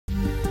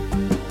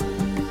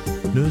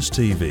Nurse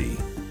TV,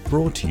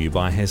 brought to you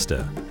by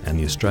HESTA and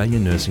the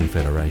Australian Nursing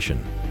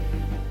Federation.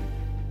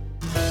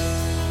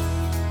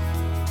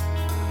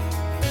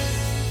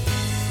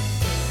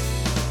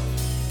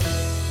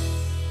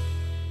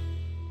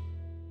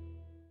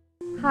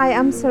 Hi,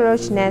 I'm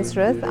Saroj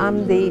Nazareth.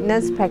 I'm the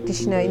nurse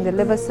practitioner in the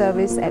liver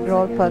service at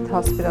Royal Perth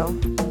Hospital.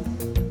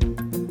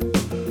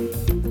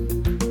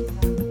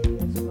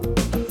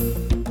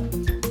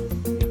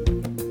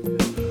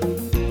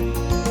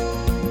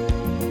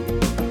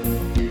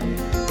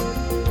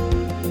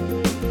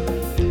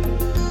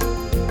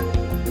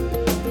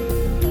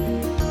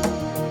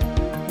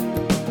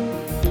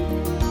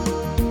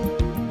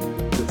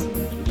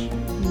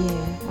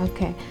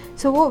 Okay,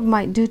 so what we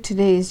might do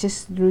today is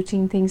just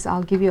routine things.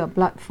 I'll give you a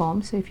blood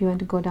form, so if you want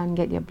to go down and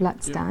get your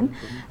bloods done.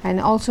 And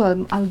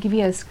also I'll give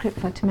you a script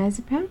for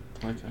temazepam,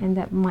 and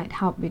that might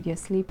help with your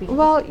sleeping.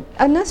 Well,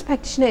 a nurse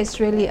practitioner is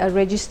really a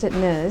registered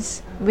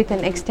nurse with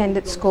an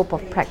extended scope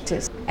of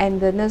practice, and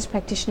the nurse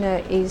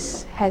practitioner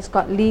has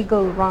got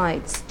legal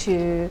rights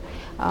to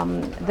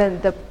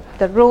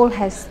the role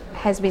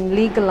has been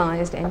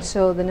legalized, and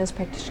so the nurse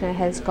practitioner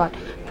has got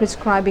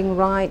prescribing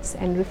rights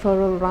and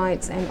referral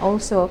rights, and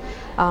also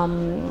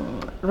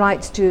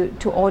rights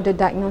to order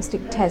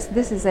diagnostic tests.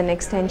 This is an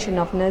extension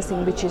of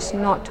nursing which is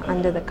not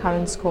under the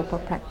current scope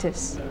of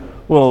practice.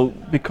 Well,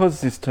 because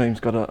this team's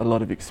got a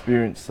lot of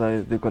experience,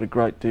 they've got a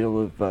great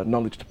deal of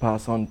knowledge to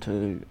pass on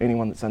to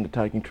anyone that's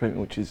undertaking treatment,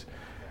 which is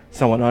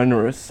somewhat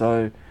onerous,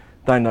 so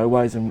they know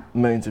ways and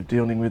means of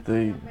dealing with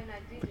the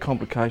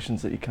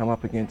complications that you come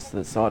up against,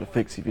 the side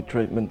effects of your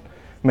treatment,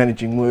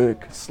 managing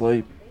work,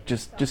 sleep,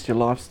 just your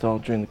lifestyle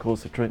during the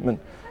course of treatment,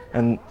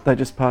 and they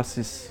just pass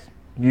this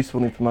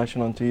useful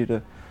information on to you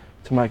to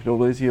make it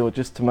all easy, or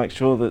just to make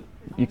sure that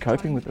you're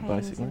coping with it,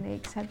 basically.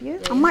 Aches, have you?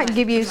 I might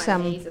give you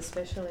some. Knees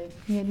especially.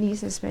 Your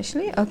knees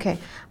especially? Okay.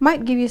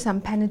 Might give you some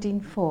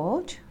Panadine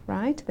Forte,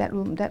 right? That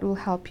will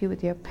help you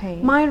with your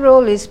pain. My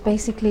role is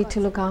basically to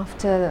look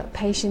after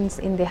patients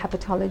in the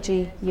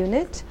hepatology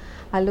unit.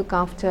 I look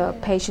after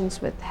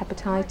patients with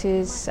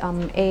hepatitis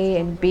A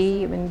and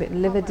B, and with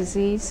liver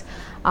disease.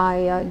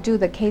 I do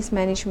the case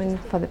management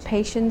for the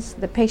patients.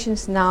 The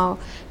patients now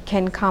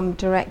can come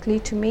directly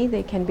to me.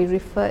 They can be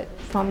referred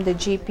from the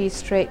GP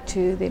straight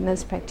to the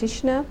nurse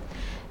practitioner.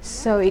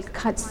 So it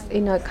cuts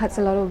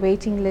a lot of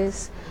waiting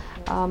lists.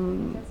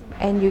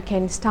 And you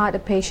can start a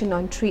patient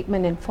on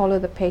treatment and follow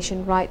the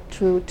patient right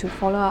through to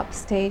follow-up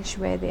stage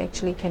where they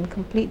actually can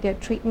complete their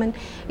treatment.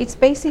 It's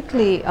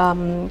basically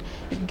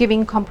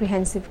giving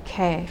comprehensive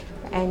care,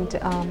 and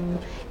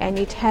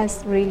it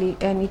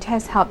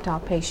has helped our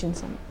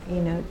patients,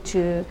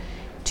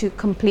 to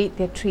complete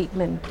their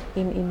treatment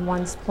in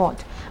one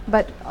spot.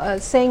 But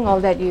saying all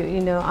that,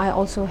 I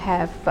also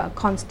have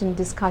constant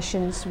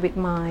discussions with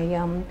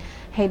my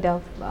head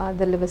of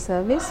the liver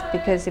service,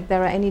 because if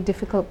there are any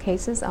difficult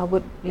cases, I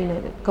would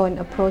go and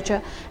approach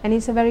her, and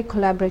it's a very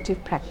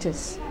collaborative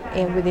practice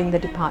within the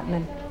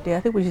department. Yeah,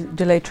 I think we should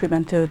delay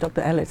treatment until Dr.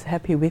 Alex is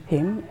happy with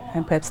him,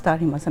 and perhaps start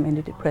him on some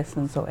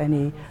antidepressants or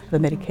any other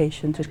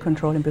medication to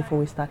control him before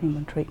we start him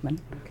on treatment.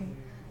 Okay.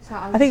 So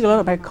I think a lot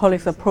of my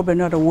colleagues are probably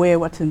not aware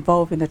what's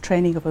involved in the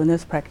training of a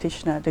nurse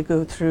practitioner. They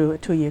go through a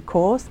 2-year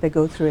course, they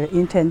go through an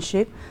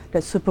internship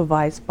that's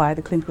supervised by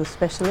the clinical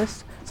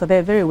specialist. So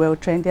they're very well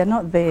trained. They're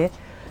not there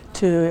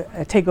to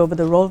take over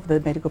the role of the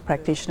medical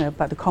practitioner,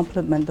 but to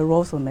complement the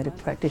roles of the medical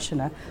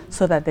practitioner,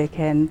 so that they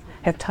can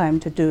have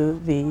time to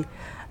do the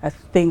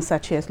things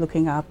such as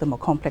looking after more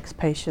complex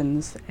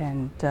patients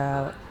and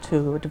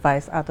to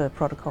devise other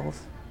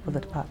protocols for the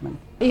department.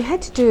 You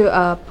had to do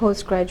a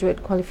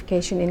postgraduate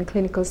qualification in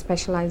clinical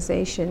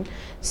specialization,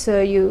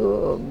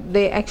 so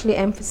they actually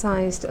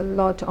emphasized a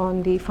lot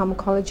on the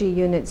pharmacology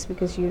units,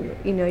 because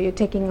you're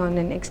taking on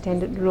an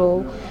extended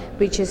role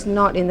which is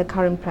not in the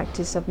current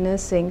practice of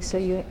nursing, so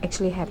you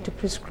actually have to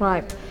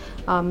prescribe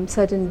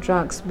certain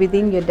drugs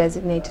within your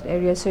designated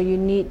area, so you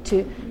need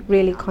to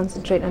really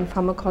concentrate on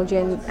pharmacology,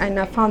 and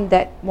I found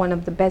that one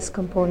of the best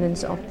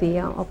components of the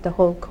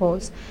whole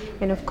course.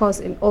 And of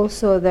course,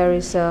 also there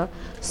is a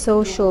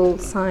social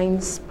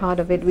science part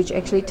of it, which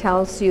actually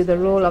tells you the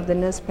role of the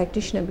nurse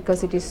practitioner,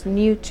 because it is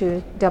new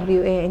to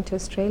WA and to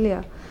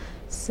Australia.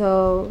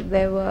 So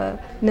there were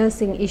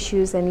nursing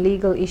issues and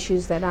legal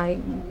issues that I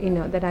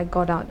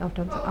got out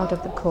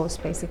of the course,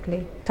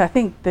 basically. I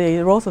think the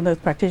roles of nurse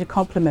practitioner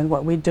complement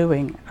what we're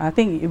doing. I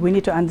think we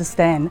need to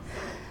understand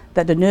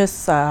that the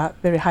nurses are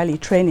very highly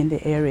trained in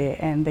the area,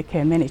 and they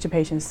can manage the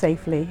patients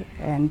safely,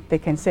 and they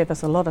can save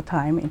us a lot of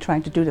time in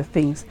trying to do the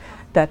things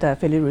that are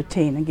fairly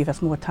routine and give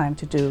us more time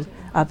to do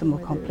other more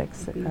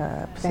complex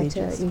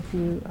procedures.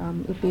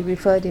 Better if we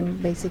referred him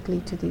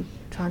basically to the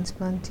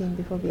transplant team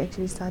before we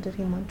actually started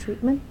him on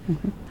treatment.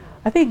 Mm-hmm.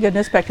 I think a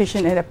nurse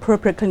practitioner in an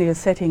appropriate clinical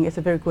setting is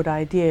a very good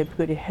idea,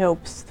 because it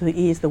helps to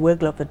ease the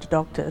workload of the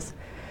doctors.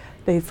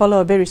 They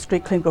follow very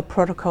strict clinical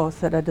protocols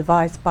that are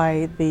devised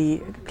by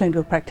the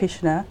clinical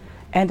practitioner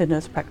and the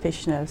nurse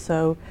practitioner,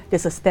 so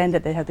there's a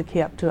standard they have to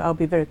keep up to. I'll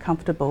be very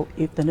comfortable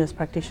if the nurse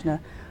practitioner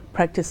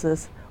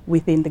practices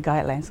within the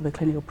guidelines of the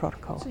clinical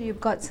protocol. So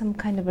you've got some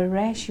kind of a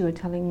rash, you were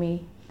telling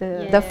me.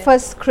 The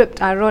first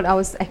script I wrote, I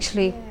was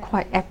actually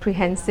quite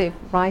apprehensive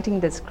writing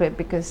the script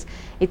because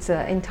it's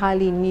an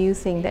entirely new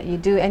thing that you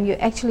do, and you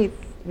actually,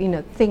 you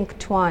know, think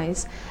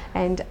twice.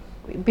 And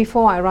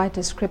before I write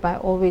a script, I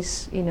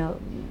always, you know,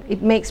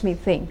 it makes me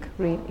think.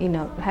 You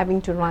know,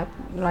 having to write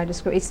a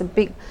script, it's a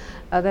big.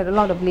 There are a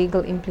lot of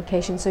legal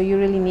implications, so you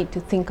really need to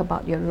think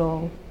about your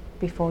role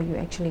before you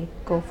actually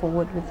go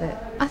forward with it.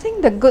 I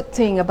think the good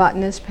thing about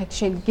nurse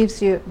practitioner, it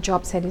gives you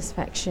job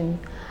satisfaction.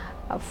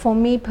 For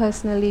me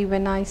personally,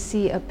 when I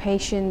see a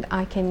patient,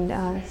 I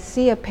can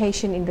see a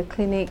patient in the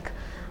clinic,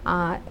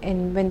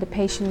 and when the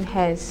patient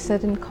has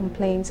certain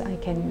complaints, I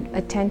can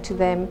attend to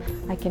them.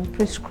 I can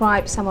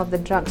prescribe some of the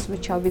drugs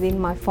which are within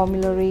my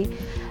formulary.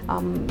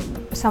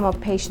 Some of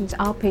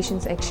our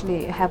patients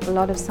actually have a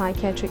lot of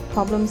psychiatric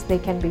problems. They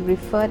can be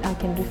referred. I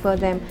can refer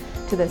them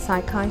to the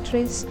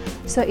psychiatrist.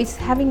 So it's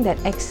having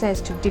that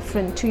access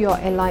to your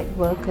allied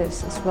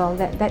workers as well.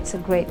 That's a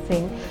great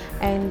thing.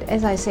 And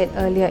as I said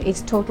earlier,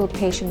 it's total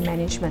patient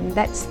management.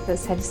 That's the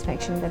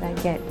satisfaction that I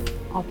get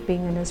of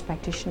being a nurse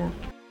practitioner.